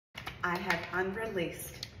I have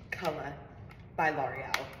Unreleased Color by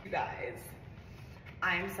L'Oreal. You guys,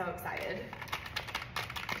 I am so excited.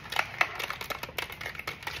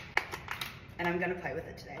 And I'm gonna play with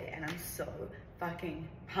it today, and I'm so fucking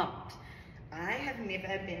pumped. I have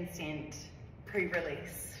never been sent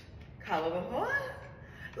pre-release color before.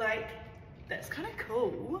 Like, that's kind of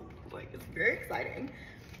cool. Like, it's very exciting.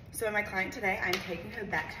 So my client today, I'm taking her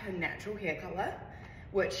back to her natural hair color,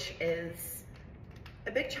 which is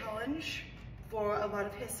a big challenge for a lot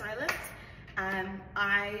of hairstylists.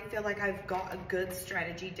 I feel like I've got a good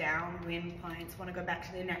strategy down when clients want to go back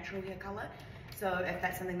to their natural hair color. So if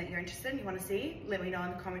that's something that you're interested in, you want to see, let me know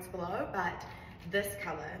in the comments below. But this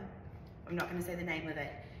color, I'm not going to say the name of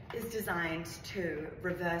it, is designed to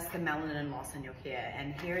reverse the melanin loss in your hair.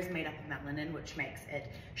 And hair is made up of melanin, which makes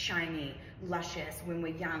it shiny, luscious. When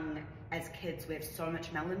we're young, as kids, we have so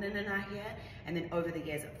much melanin in our hair, and then over the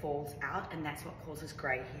years it falls out, and that's what causes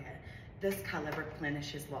gray hair. This color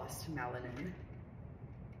replenishes lost melanin.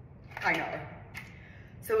 I know.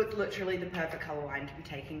 So it's literally the perfect color line to be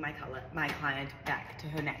taking my client back to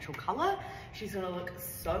her natural color. She's gonna look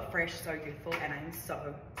so fresh, so youthful, and I'm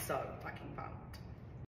so fucking pumped.